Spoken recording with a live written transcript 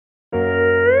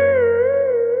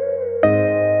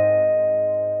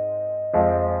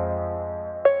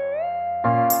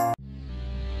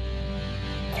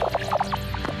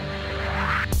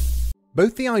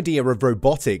Both the idea of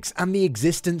robotics and the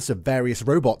existence of various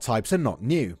robot types are not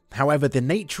new. However, the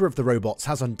nature of the robots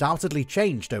has undoubtedly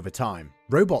changed over time.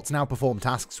 Robots now perform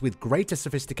tasks with greater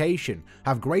sophistication,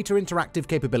 have greater interactive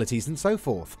capabilities, and so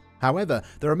forth. However,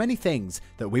 there are many things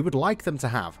that we would like them to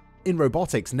have. In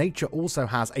robotics, nature also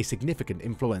has a significant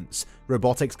influence.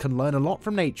 Robotics can learn a lot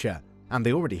from nature, and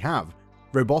they already have.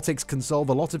 Robotics can solve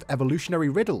a lot of evolutionary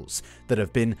riddles that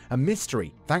have been a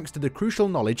mystery thanks to the crucial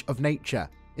knowledge of nature.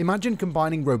 Imagine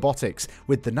combining robotics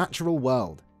with the natural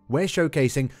world. We're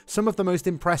showcasing some of the most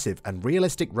impressive and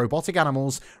realistic robotic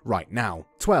animals right now.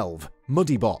 12.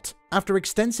 Muddybot. After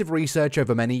extensive research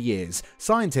over many years,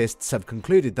 scientists have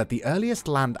concluded that the earliest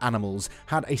land animals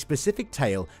had a specific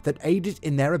tail that aided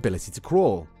in their ability to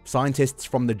crawl. Scientists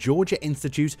from the Georgia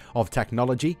Institute of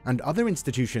Technology and other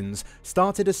institutions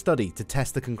started a study to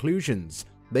test the conclusions.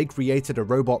 They created a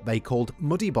robot they called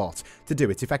Muddybot to do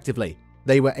it effectively.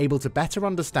 They were able to better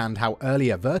understand how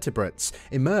earlier vertebrates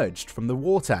emerged from the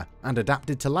water and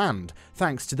adapted to land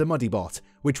thanks to the Muddybot,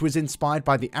 which was inspired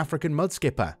by the African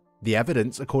mudskipper. The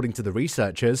evidence, according to the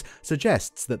researchers,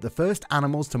 suggests that the first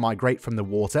animals to migrate from the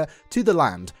water to the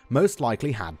land most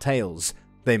likely had tails.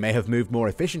 They may have moved more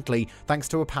efficiently thanks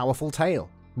to a powerful tail.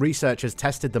 Researchers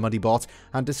tested the Muddybot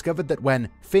and discovered that when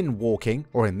fin walking,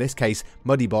 or in this case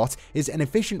Muddybot, is an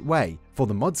efficient way for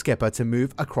the mudskipper to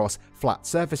move across flat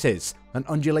surfaces. An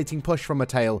undulating push from a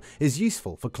tail is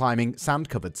useful for climbing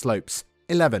sand-covered slopes.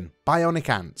 11. Bionic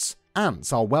ants.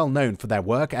 Ants are well known for their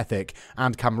work ethic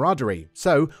and camaraderie,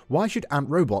 so why should ant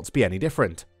robots be any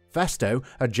different? Festo,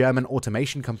 a German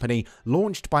automation company,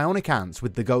 launched bionic ants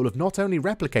with the goal of not only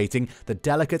replicating the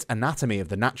delicate anatomy of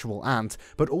the natural ant,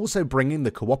 but also bringing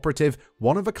the cooperative,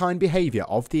 one-of-a-kind behavior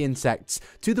of the insects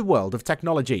to the world of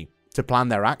technology. To plan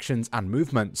their actions and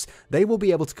movements, they will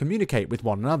be able to communicate with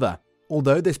one another.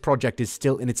 Although this project is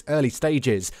still in its early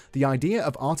stages, the idea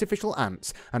of artificial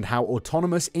ants and how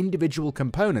autonomous individual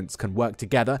components can work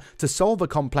together to solve a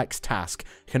complex task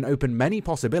can open many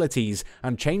possibilities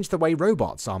and change the way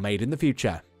robots are made in the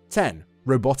future. 10.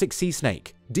 Robotic sea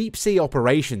snake. Deep sea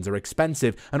operations are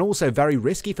expensive and also very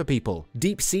risky for people.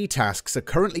 Deep sea tasks are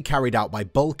currently carried out by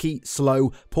bulky,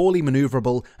 slow, poorly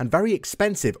maneuverable, and very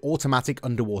expensive automatic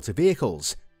underwater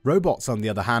vehicles. Robots, on the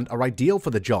other hand, are ideal for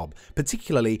the job,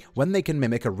 particularly when they can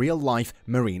mimic a real-life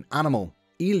marine animal.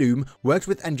 Eloom worked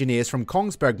with engineers from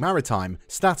Kongsberg Maritime,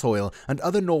 Statoil, and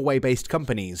other Norway-based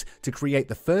companies to create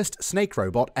the first snake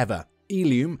robot ever.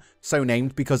 Eloom, so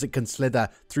named because it can slither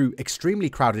through extremely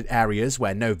crowded areas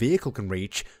where no vehicle can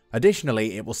reach.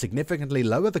 Additionally, it will significantly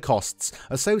lower the costs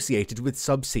associated with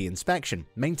subsea inspection,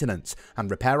 maintenance,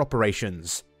 and repair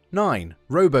operations. 9.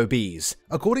 Robo-bees.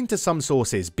 According to some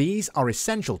sources, bees are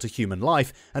essential to human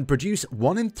life and produce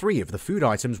 1 in 3 of the food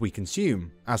items we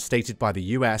consume. As stated by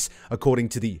the US, according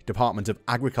to the Department of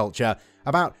Agriculture,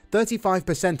 about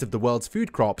 35% of the world's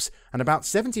food crops and about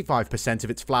 75% of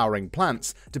its flowering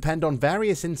plants depend on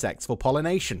various insects for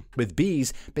pollination, with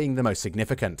bees being the most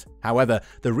significant. However,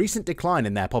 the recent decline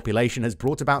in their population has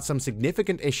brought about some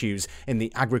significant issues in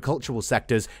the agricultural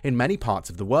sectors in many parts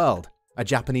of the world. A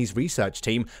Japanese research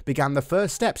team began the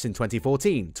first steps in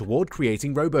 2014 toward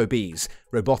creating robo-bees,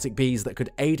 robotic bees that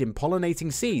could aid in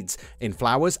pollinating seeds in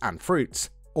flowers and fruits.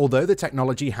 Although the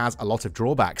technology has a lot of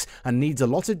drawbacks and needs a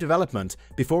lot of development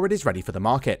before it is ready for the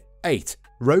market. 8.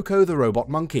 Roko the robot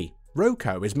monkey.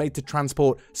 Roko is made to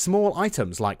transport small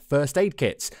items like first aid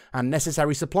kits and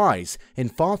necessary supplies in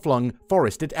far-flung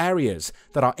forested areas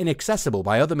that are inaccessible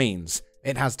by other means.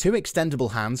 It has 2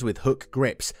 extendable hands with hook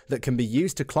grips that can be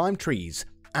used to climb trees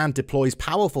and deploys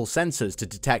powerful sensors to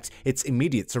detect its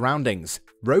immediate surroundings.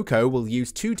 Roko will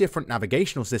use 2 different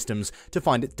navigational systems to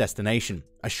find its destination,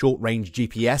 a short-range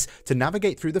GPS to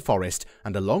navigate through the forest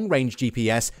and a long-range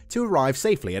GPS to arrive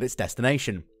safely at its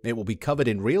destination. It will be covered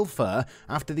in real fur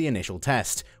after the initial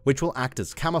test, which will act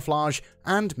as camouflage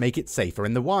and make it safer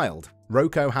in the wild.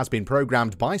 Roko has been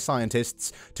programmed by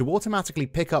scientists to automatically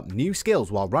pick up new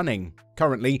skills while running.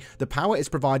 Currently, the power is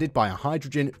provided by a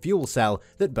hydrogen fuel cell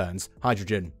that burns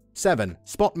hydrogen. 7.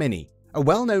 Spot Mini. A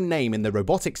well-known name in the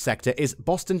robotics sector is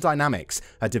Boston Dynamics,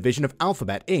 a division of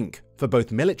Alphabet Inc. For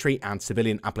both military and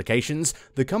civilian applications,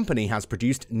 the company has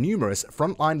produced numerous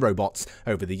frontline robots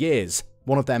over the years.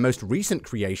 One of their most recent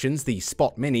creations, the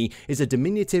Spot Mini, is a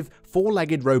diminutive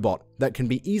 4-legged robot that can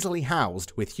be easily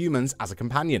housed with humans as a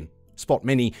companion. Spot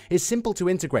Mini is simple to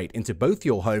integrate into both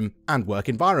your home and work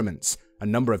environments. A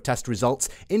number of test results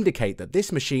indicate that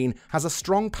this machine has a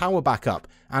strong power backup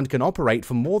and can operate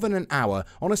for more than an hour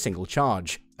on a single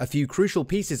charge. A few crucial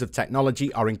pieces of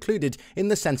technology are included in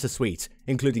the sensor suite,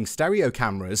 including stereo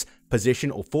cameras, position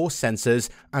or force sensors,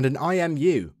 and an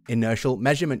IMU, inertial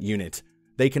measurement unit.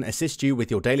 They can assist you with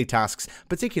your daily tasks,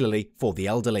 particularly for the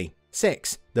elderly.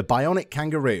 6. The bionic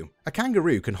kangaroo. A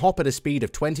kangaroo can hop at a speed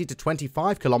of 20 to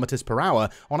 25 km per hour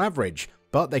on average,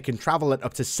 but they can travel at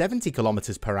up to 70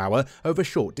 km per hour over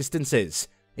short distances.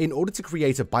 In order to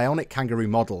create a bionic kangaroo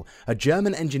model, a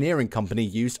German engineering company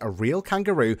used a real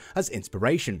kangaroo as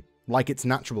inspiration. Like its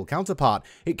natural counterpart,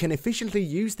 it can efficiently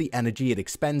use the energy it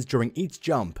expends during each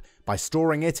jump by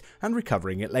storing it and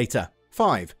recovering it later.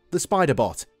 5. The spider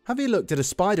bot. Have you looked at a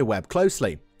spider web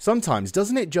closely? Sometimes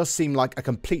doesn't it just seem like a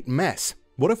complete mess?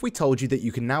 What if we told you that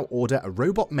you can now order a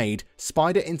robot-made,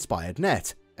 spider-inspired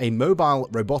net? A mobile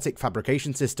robotic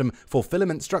fabrication system for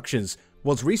filament structures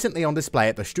was recently on display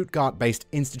at the Stuttgart-based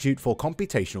Institute for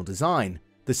Computational Design.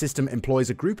 The system employs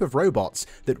a group of robots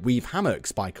that weave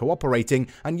hammocks by cooperating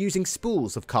and using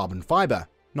spools of carbon fiber.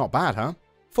 Not bad, huh?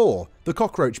 4. The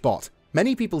cockroach bot.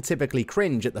 Many people typically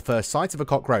cringe at the first sight of a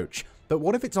cockroach, but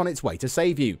what if it's on its way to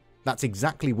save you? That's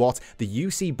exactly what the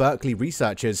UC Berkeley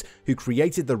researchers who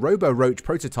created the Robo-Roach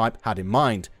prototype had in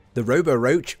mind. The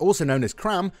Robo-Roach, also known as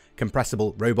CRAM,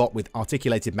 compressible robot with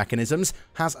articulated mechanisms,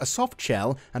 has a soft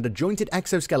shell and a jointed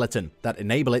exoskeleton that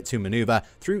enable it to maneuver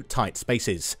through tight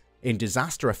spaces. In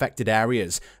disaster-affected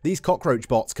areas, these cockroach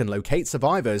bots can locate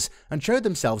survivors and show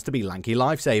themselves to be lanky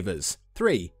lifesavers.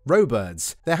 3.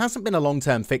 Robirds. There hasn't been a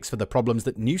long-term fix for the problems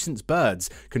that nuisance birds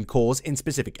can cause in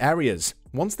specific areas.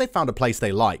 Once they've found a place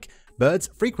they like, birds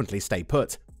frequently stay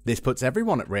put. This puts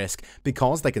everyone at risk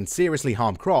because they can seriously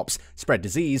harm crops, spread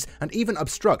disease, and even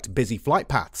obstruct busy flight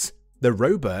paths. The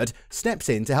Robird steps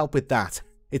in to help with that.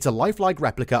 It's a lifelike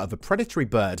replica of a predatory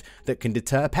bird that can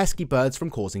deter pesky birds from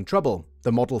causing trouble.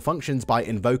 The model functions by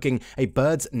invoking a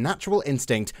bird's natural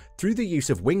instinct through the use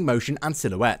of wing motion and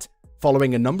silhouette.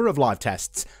 Following a number of live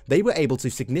tests, they were able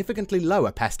to significantly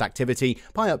lower pest activity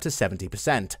by up to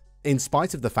 70%. In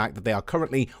spite of the fact that they are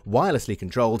currently wirelessly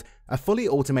controlled, a fully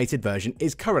automated version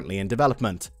is currently in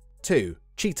development. 2.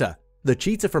 Cheetah. The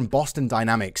Cheetah from Boston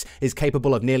Dynamics is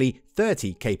capable of nearly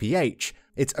 30 kph.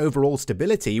 Its overall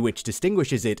stability, which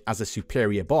distinguishes it as a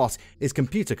superior bot, is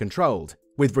computer-controlled.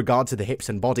 With regard to the hips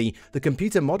and body, the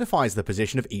computer modifies the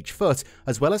position of each foot,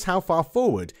 as well as how far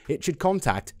forward it should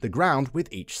contact the ground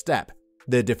with each step.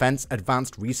 The Defense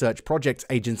Advanced Research Projects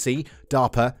Agency,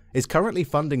 DARPA, is currently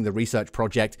funding the research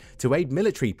project to aid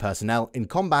military personnel in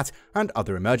combat and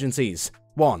other emergencies.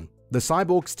 1. The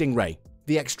Cyborg Stingray.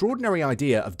 The extraordinary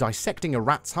idea of dissecting a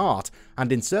rat's heart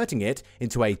and inserting it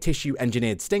into a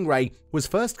tissue-engineered stingray was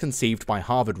first conceived by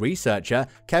Harvard researcher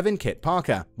Kevin Kit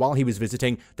Parker while he was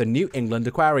visiting the New England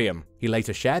Aquarium. He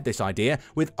later shared this idea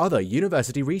with other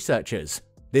university researchers.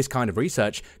 This kind of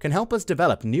research can help us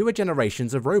develop newer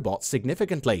generations of robots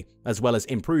significantly, as well as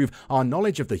improve our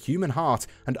knowledge of the human heart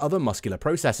and other muscular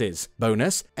processes.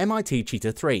 Bonus, MIT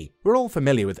Cheetah 3. We're all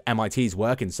familiar with MIT's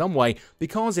work in some way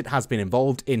because it has been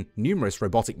involved in numerous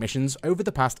robotic missions over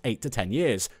the past 8 to 10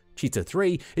 years. Cheetah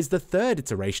 3 is the third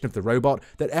iteration of the robot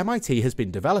that MIT has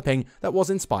been developing that was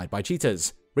inspired by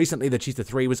cheetahs. Recently, the Cheetah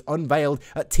 3 was unveiled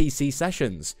at TC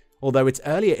Sessions. Although its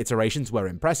earlier iterations were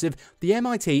impressive, the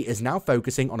MIT is now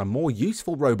focusing on a more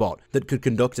useful robot that could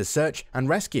conduct a search and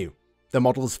rescue. The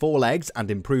model's 4 legs and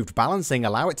improved balancing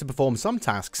allow it to perform some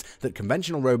tasks that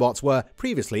conventional robots were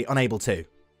previously unable to.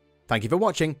 Thank you for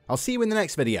watching, I'll see you in the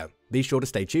next video. Be sure to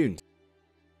stay tuned.